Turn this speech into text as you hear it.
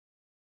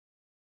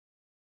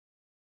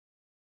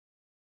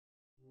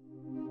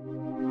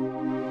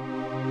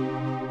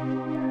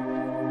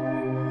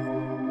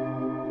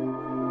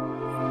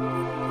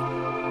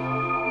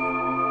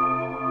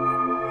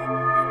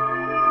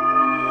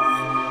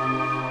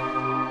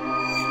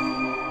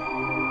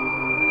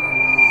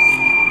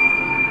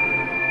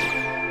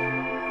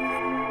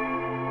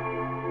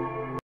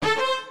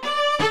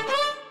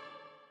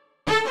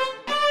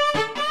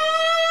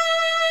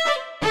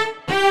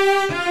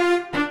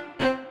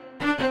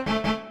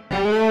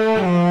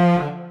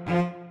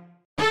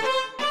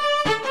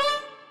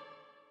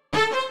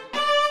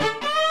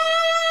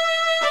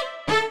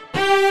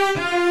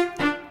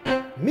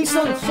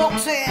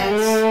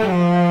Success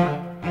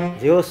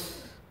जोस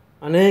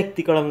अनेक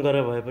तिकडम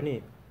गरेर भए पनि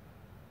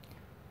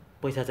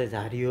पैसा चाहिँ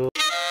झारियो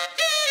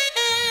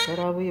तर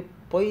अब यो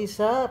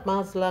पैसा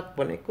 5 लाख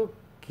भनेको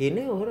के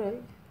नै हो र है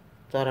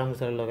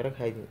चरामुसरा लगेर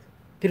खाइदिन्छ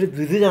फेरि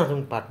दुई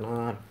जनासँग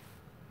पार्टनर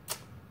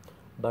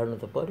बाड्नु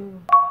त पर्यो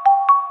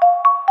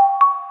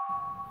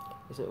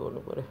यसो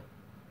गर्नु पर्यो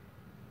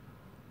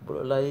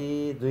बुढोलाई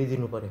 2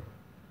 दिनु पर्यो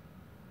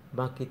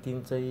बाँकी 3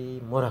 चाहिँ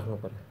म राख्नु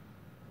पर्यो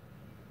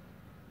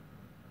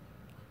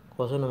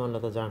कसो नमान्ला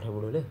त जाँठा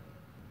बुढोले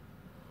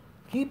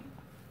कि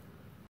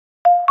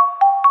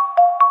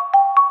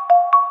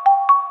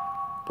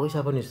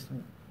पैसा पनि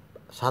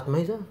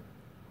साथमै छ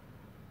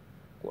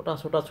कोटा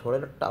सोटा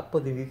छोडेर टाप्पो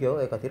दियो के हो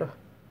एकातिर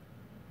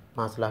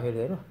 5 लाखै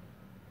लिएर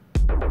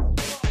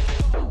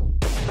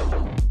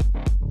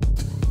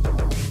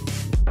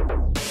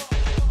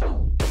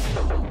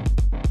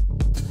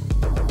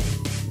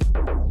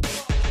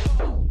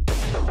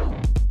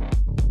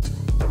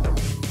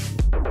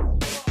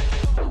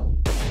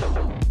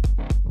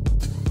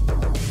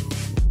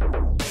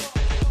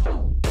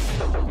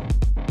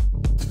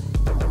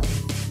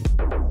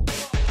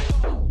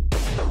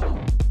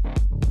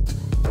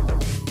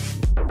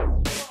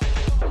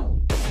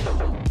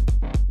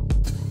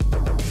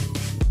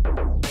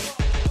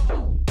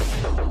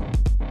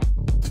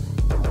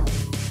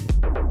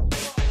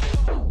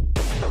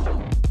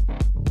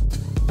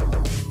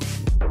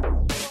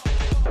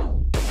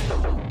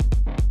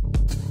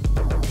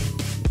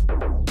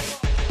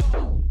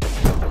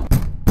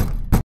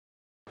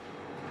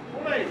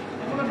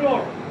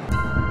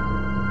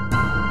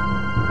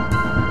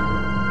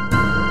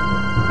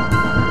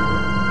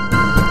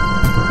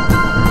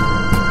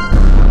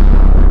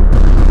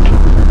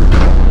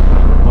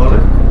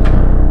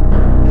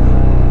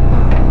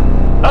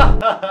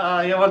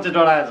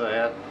डराएछ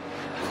यार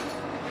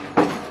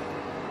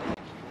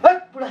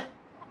बुढा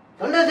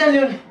झन्डै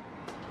जान्यो नि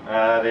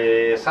अरे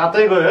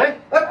साथै गयो है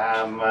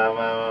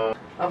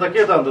अन्त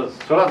के त अन्त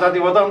छोरा जाति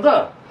बताउँ त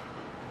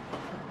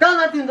कहाँ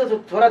जाति नि त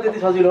छोरा त्यति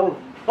सजिलो हौ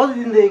कति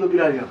दिनदेखिको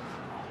बिरामी हो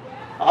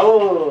अब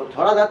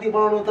छोरा जाति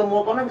बनाउनु त म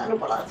पनि जानु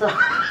पर्ला छ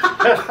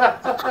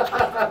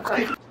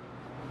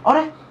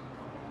अरे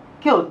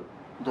के हो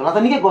झोला त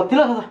निकै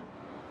गतिलो छ त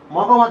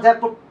मकौमा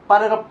ज्याकपोट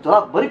पारेर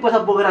झोलाभरि पैसा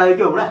बोकेर आयो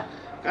के हो बुढा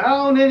कहाँ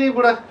आउने नि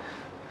बुढा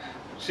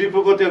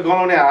सिपुको त्यो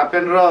गनाउने हाफ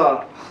प्यान्ट र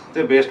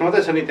त्यो भेस्ट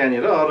मात्रै छ नि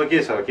त्यहाँनिर अरू के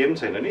छ के पनि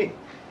छैन नि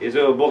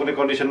हिजो बोक्ने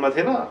कन्डिसनमा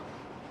थिएन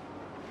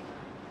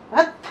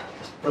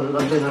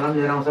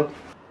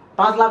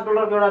 5 लाख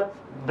डलरको एउटा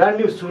ब्रान्ड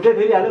न्यू सुटै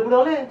फेरि हाल्यो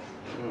बुढोले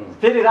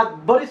फेरि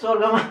रातभरि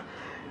स्वर्गमा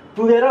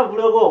पुगेर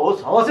बुढोको होस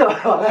हवसै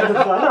भयो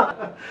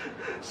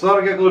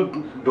स्वर्गको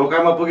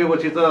ढोकामा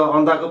पुगेपछि त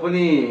अन्धाको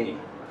पनि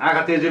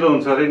आँखा तेजिलो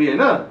हुन्छ अरे नि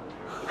होइन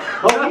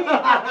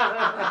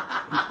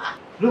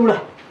लु बुढा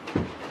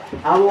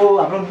अब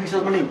हाम्रो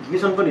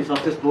मिसन पनि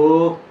सक्सेस भयो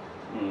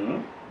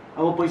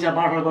अब पैसा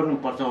बाँडफाँड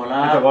गर्नुपर्छ होला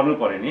गर्नु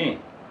पर्यो नि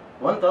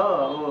हो नि त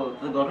अब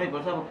गर्नै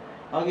पर्छ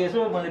अघि यसो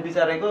मैले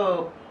विचारेको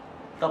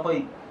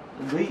तपाईँ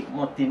 2 म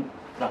 3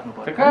 राख्नु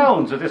पर्छ कहाँ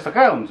हुन्छ त्यस्तो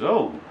कहाँ हुन्छ हौ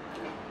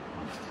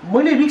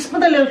मैले रिक्स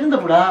मात्रै ल्याउँछु नि त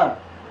बुढा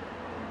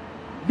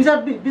विचार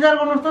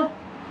गर्नुहोस्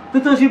त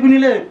त्यो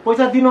सिपिनीले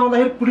पैसा दिनु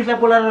आउँदाखेरि पुलिसलाई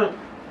बोलाएर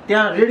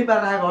त्यहाँ रेडी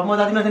पारेर राखेको म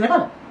जाँदिन थिएन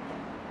नेपाल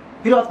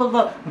फेरि आजकल त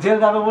जेल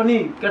गएको पनि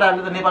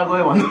केटाहरूले त नेपाल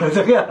गयो भन्नु रहेछ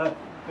क्या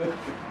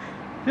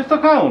त्यस्तो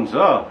कहाँ हुन्छ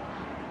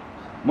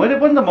मैले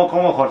पनि त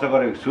मकौमा खर्च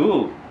गरेको छु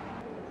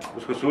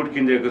उसको सुट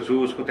किनिदिएको छु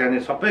उसको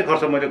त्यहाँनिर सबै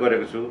खर्च मैले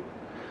गरेको छु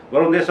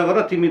गरौँ त्यसो गर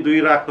तिमी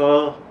 2 राख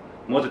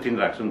म चाहिँ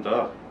 3 राख्छु नि त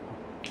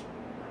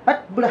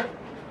बुढा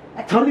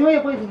छोडिदिउँ है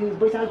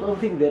पैसा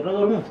धेर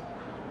नगर्नु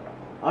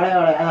 2.5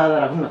 आधा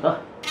राखौँ न त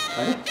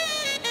होइन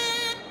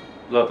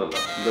ल त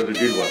ल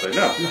डिल भयो होइन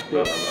ल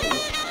ल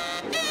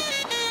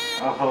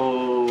आहो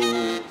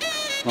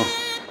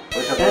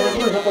पैसा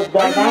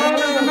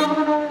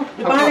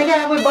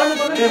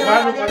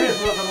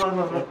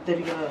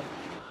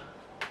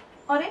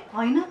अरे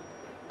होइन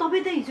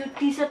तपाईँ त हिजो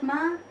टी सर्टमा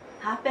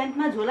हाफ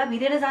प्यान्टमा झोला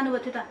भिरेर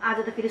जानुभएको थियो त आज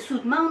त फेरि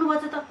सुटमा आउनुभएको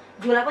छ त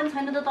झोला पनि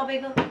छैन त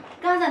तपाईँको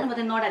कहाँ जानुभयो त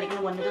नडालिकन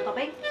भन्नु त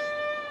तपाईँ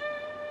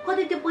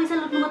कति त्यो पैसा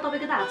लुट्नुमा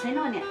तपाईँको त हात छैन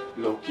भने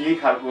ल के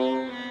खालको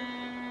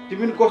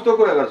तिमी पनि कस्तो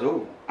कुरा गर्छौ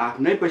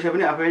आफ्नै पैसा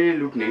पनि आफैले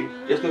लुट्ने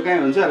यस्तो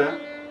कहीँ हुन्छ र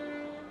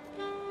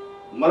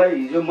मलाई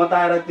हिजो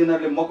मताएर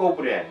तिनीहरूले मकौ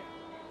पुर्याए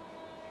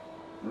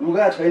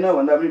लुगा छैन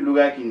भन्दा पनि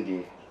लुगा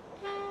किनिदिए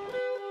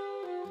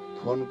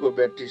फोनको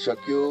ब्याट्री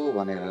सक्यो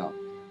भनेर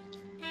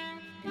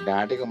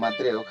ढाँटेको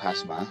मात्रै हो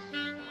खासमा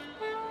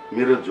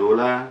मेरो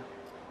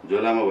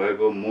झोलामा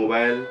भएको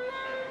मोबाइल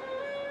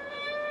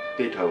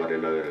त्यही ठाउँबाट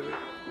लगेर गयो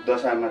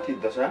दशामाथि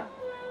दशा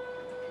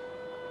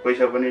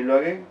पैसा पनि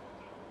लगे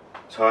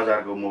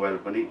 6000 को मोबाइल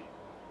पनि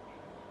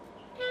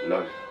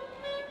लगे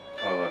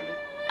ठगरले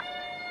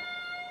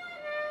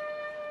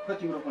खै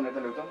तिम्रो फोन यता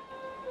ल्याउ त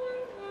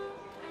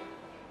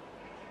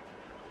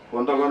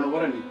फोन त गर्नु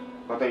पर्यो नि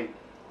कतै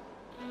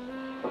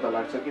पत्ता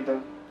लाग्छ कि त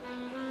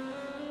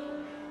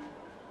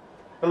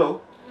हेलो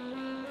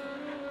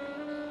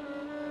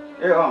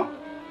ए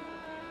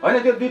होइन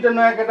त्यो 2टा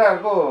नयाँ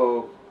केटाहरूको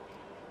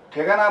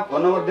ठेगाना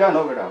फोन नम्बर दिया न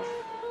बेटा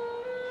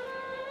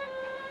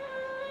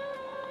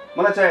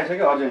मलाई चाहिएको छ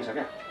कि अर्जेन्ट छ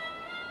क्या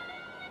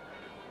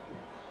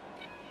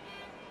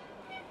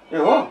ए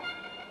हो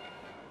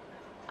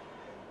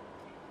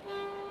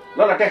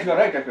ल टेक्स्ट गर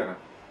है टेक्स्ट गर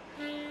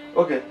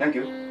okay thank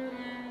you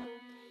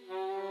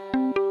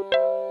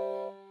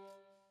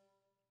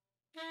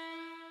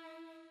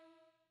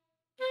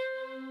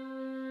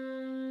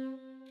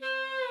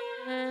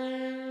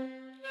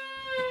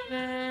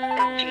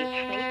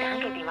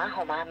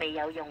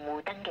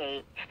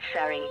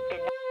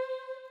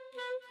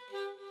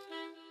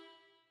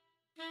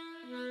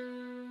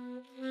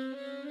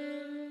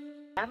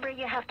Number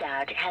you have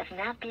dialed has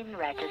not been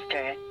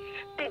registered.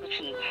 对不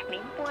起，您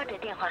拨的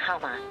电话号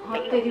码没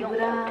有用户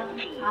登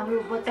记。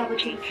对不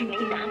起，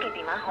您打给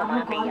电话号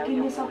码没有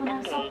用户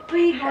登记。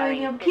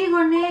के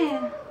गर्ने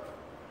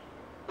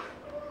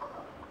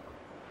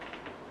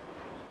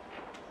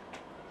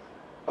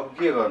अब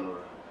के गर्नु र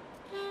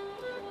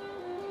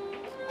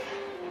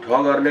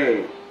ठगरले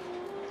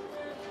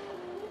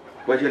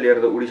पैसा लिएर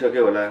त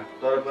उडिसक्यो होला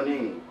तर पनि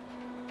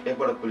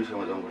एकपल्ट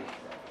पुलिसमा जाउँ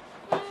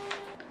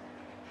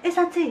ए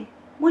साँच्चै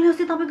मैले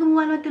अस्ति तपाईँको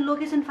मोबाइलमा त्यो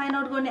लोकेसन फाइन्ड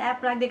आउट गर्ने एप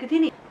राखिदिएको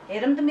थिएँ नि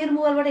हेरौँ त मेरो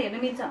मोबाइलबाट हेर्न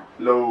मिल्छ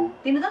लौ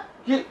तिमी त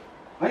के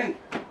हैन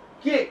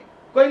के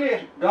कहिले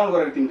डाउनलोड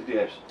गरेको तिमीले त्यो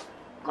एप्स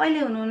कहिले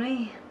हुनु नि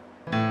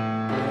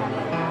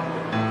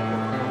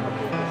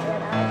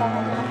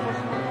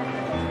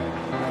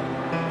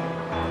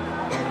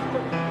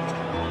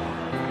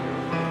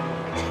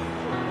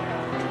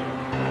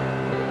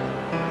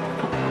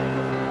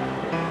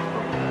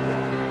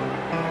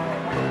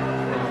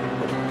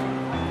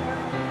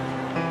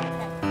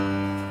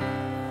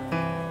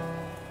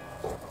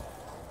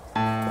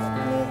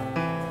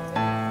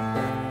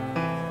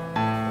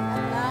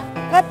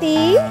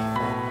Kati?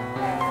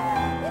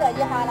 Ini dah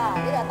jahat lah,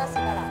 ini dah tak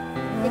suka lah.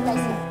 Ini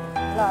kasih.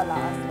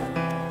 Lah.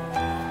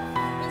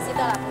 Bisi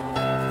dah lah.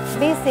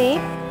 Bisi.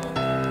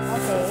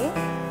 Okay.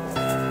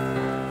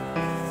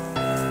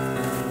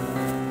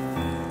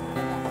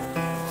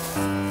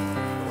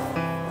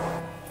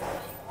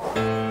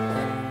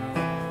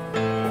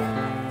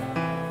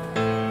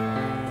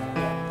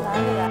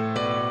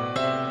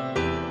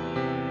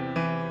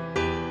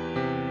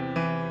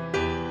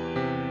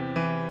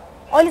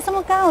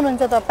 अहिलेसम्म कहाँ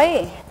हुनुहुन्छ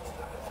तपाईँ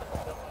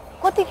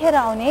कतिखेर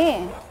आउने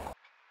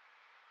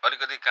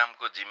अलिकति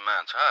कामको जिम्मा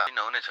छ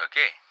नहुने छ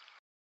के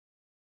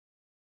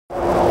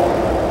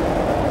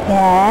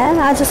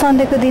आज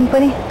सन्डेको दिन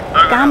पनि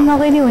काम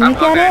नगर्ने हुने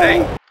क्या रे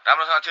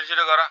राम्रोसँग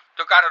छिटो गर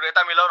त्यो काठहरु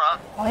यता मिलाउ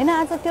न हैन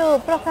आज त्यो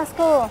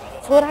प्रकाशको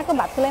छोराको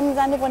भातखुलाइमा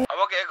जानुपर्ने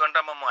अब के 1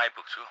 घण्टामा म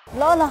आइपुग्छु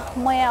ल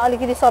म यहाँ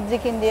अलिकति सब्जी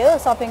किन्दिए हो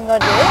शपिङ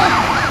गर्दिए हो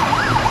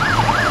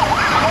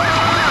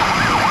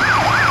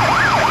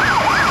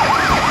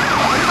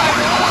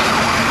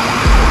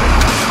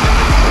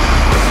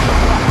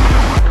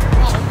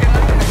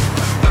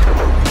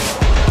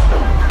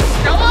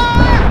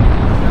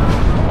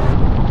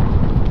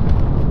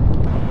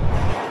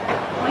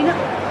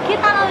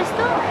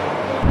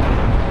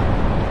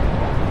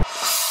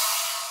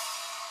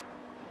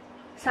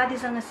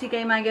साथीसँग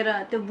सिकाइ मागेर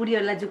त्यो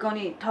बुढीहरुलाई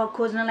झुकाउने ठग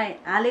खोज्नलाई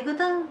हालेको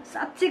त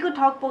साच्चैको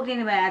ठग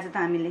पक्रिने भयो आज त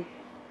हामीले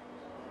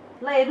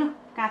ल हेर्नु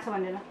कहाँ छ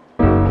भनेर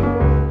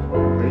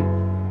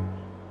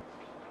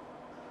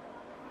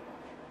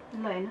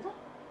ल हेर्नु त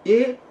ए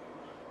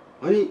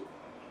अनि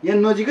यहाँ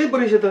नजिकै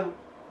परेछ त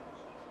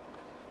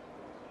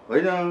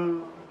हैन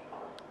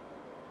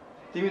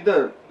तिमी त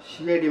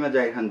सीआईडीमा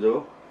जाई खान्छौ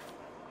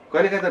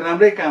कहिलेकाहीँ त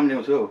राम्रै काम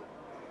ल्याउँछौ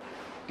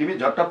तिमी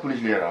झट्ट पुलिस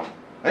लिएर आऊ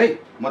है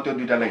म त्यो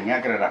दुईटालाई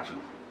ह्याकेर राख्छु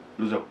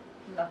लु जाऊ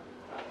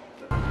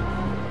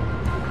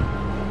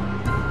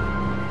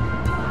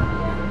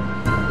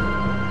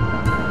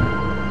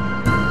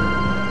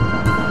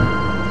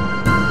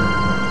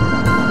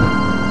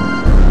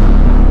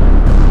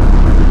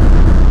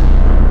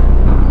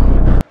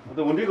ल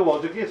उनीको भाउ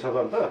चाहिँ के छ त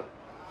अन्त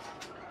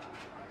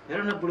हेर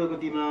न बुढोको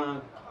दिमाग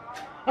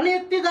अनि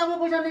यति दामको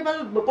पैसा नेपाल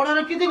पढाएर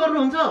के चाहिँ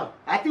गर्नुहुन्छ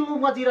हात्ती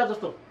मुखमा चिरा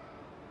जस्तो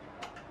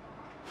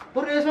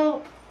बरु यसो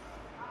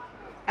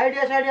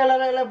आइडिया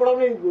लगाएर यसलाई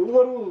बढाउने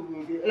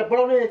यसलाई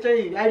बढाउने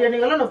चाहिँ आइडिया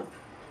निकाल न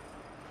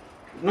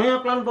नयाँ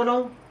प्लान बनाऊ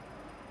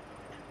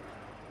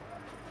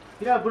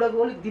किन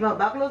बुढाको अलिक दिमाग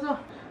बाक्लो छ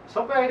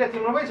सबै आइडिया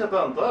तिम्रोमै छ त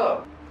अन्त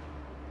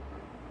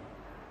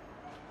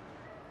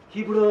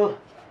कि बुढो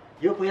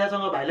यो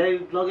पैसासँग भाइलाई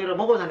लगेर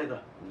म पो जाने त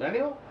जाने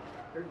हो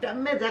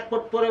ड्याम्मै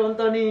ज्याकपट पर्यो भने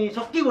त अनि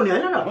सकिएको नि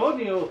होइन र हो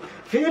नि हो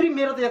फेरि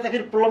मेरो त यता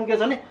फेरि प्रब्लम के छ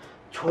भने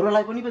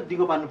छोरालाई पनि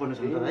दिगो पार्नुपर्ने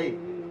छ नि त भाइ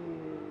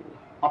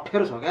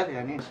अप्ठ्यारो छ क्या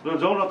त्यहाँ नि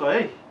जाउँ न त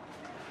है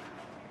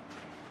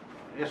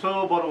यसो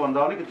बरुभन्दा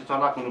अलिकति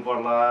चलाक हुनु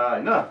पर्ला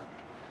होइन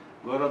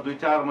गएर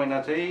 2-4 महिना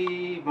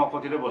चाहिँ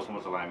मकतिरै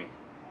बस्नुपर्छ होला हामी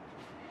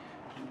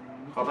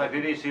कतै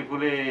फेरि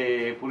सिफुले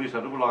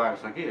पुलिसहरू पो लगाएको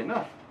छ कि होइन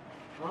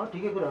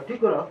ठिकै कुरा ठिक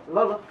कुरा ल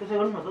त्यसै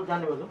गर्नु न त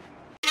जाने भयो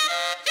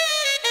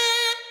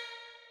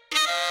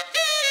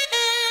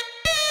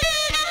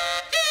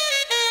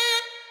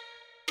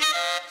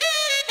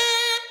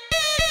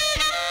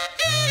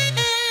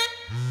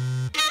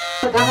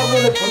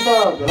फोन त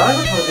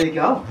झोलाएको छ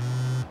क्या हो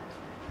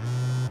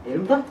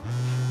हेरौँ त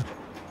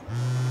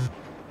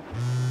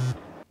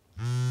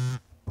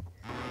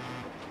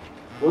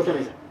हो त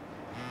रहेछ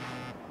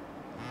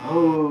हौ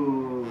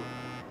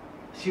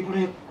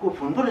सिपुडेको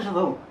फोन पो रहेछ त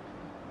हौ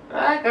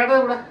काट्दै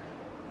बुढा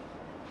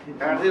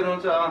काट्दै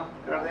रहन्छ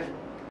काट्दै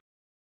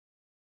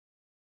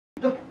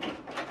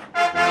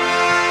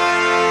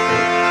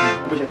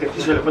पैसा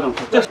 33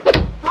 पचाउँछ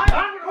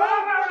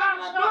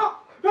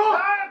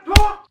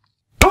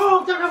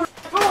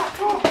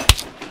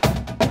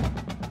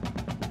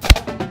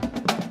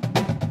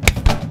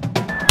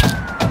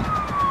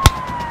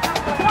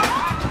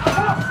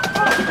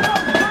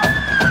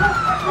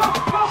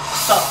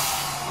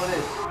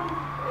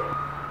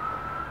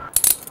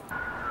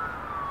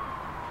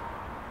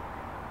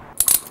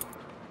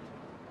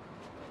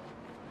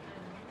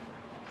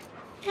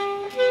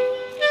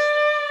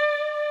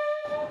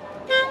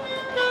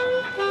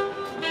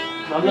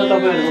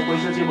तपाईहरुको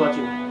पैसा चाहिँ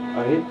बच्यो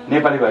अरे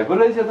नेपाली भएको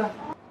रहेछ त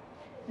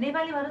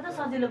नेपाली भएर त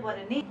सजिलो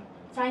पर्यो नि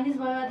चाइनिज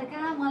भएर त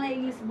कहाँ मलाई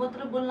इङ्ग्लिस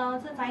मात्र बोल्न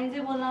आउँछ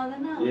चाइनिजै बोल्न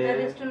आउँदैन उता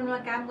रेस्टुरेन्टमा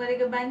काम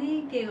गरेको बानी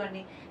के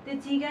गर्ने त्यो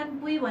चिकन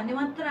पुई भन्ने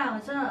मात्र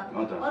आउँछ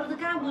अरु त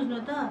कहाँ बुझ्नु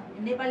त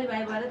नेपाली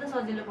भाइ भएर त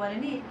सजिलो पर्यो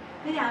नि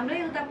फेरि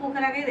हाम्रै उता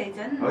पोखराकै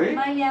रहेछन्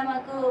माइली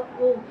आमाको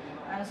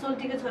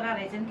सोल्टीको छोरा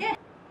रहेछन् के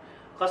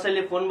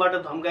कसैले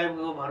फोनबाट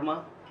धम्काएको भरमा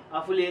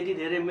आफूले यति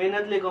धेरै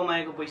मेहनतले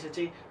कमाएको पैसा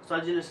चाहिँ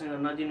सजिलोसँग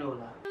नदिनु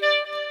होला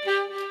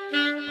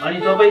अनि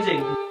तपाईँ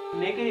चाहिँ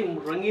निकै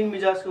रङ्गीन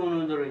मिजाजको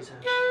हुनुहुँदो रहेछ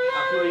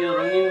आफ्नो यो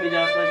रङ्गीन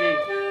मिजाजलाई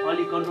चाहिँ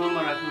अलि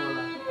कन्ट्रोलमा राख्नु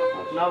होला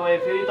नभए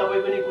फेरि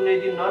तपाईँ पनि कुनै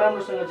दिन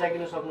नराम्रोसँग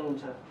जागिन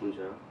सक्नुहुन्छ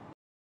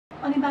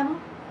अनि बाबु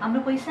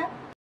हाम्रो पैसा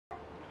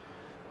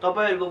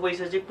तपाईहरुको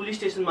पैसा चाहिँ पुलिस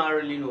स्टेसनमा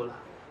आएर लिनु होला